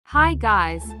Hi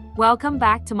guys, welcome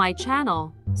back to my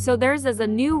channel. So there's a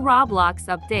new Roblox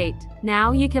update.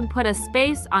 Now you can put a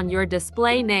space on your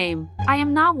display name. I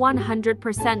am not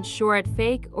 100% sure it's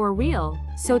fake or real,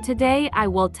 so today I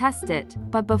will test it.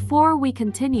 But before we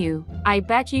continue, I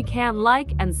bet you can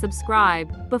like and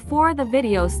subscribe before the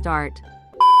video start.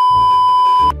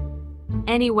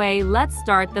 Anyway, let's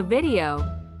start the video.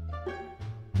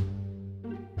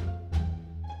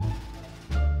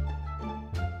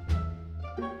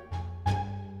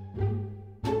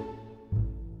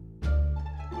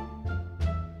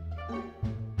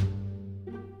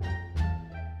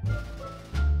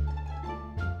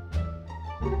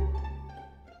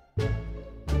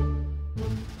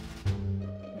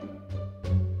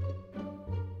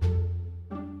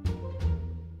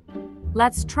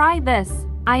 Let's try this.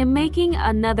 I am making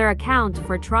another account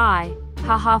for try.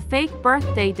 Haha, fake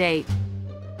birthday date.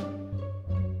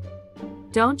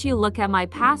 Don't you look at my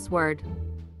password.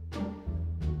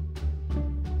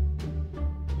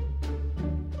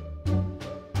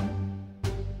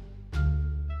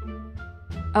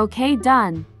 Okay,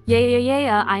 done.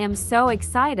 Yeah, I am so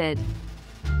excited.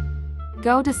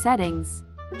 Go to settings.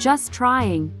 Just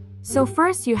trying. So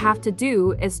first you have to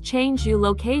do is change your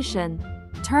location.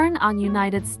 Turn on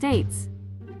United States.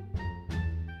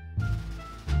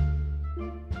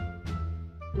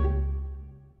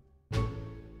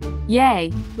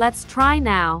 Yay, let's try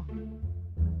now.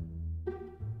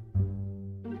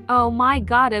 Oh my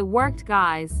god, it worked,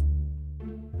 guys.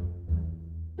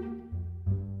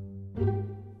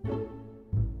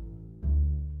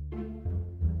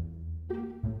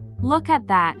 Look at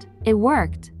that, it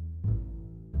worked.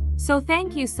 So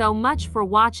thank you so much for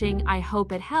watching. I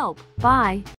hope it helped.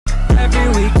 Bye. Every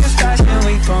week is fashion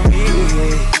week for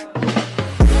me.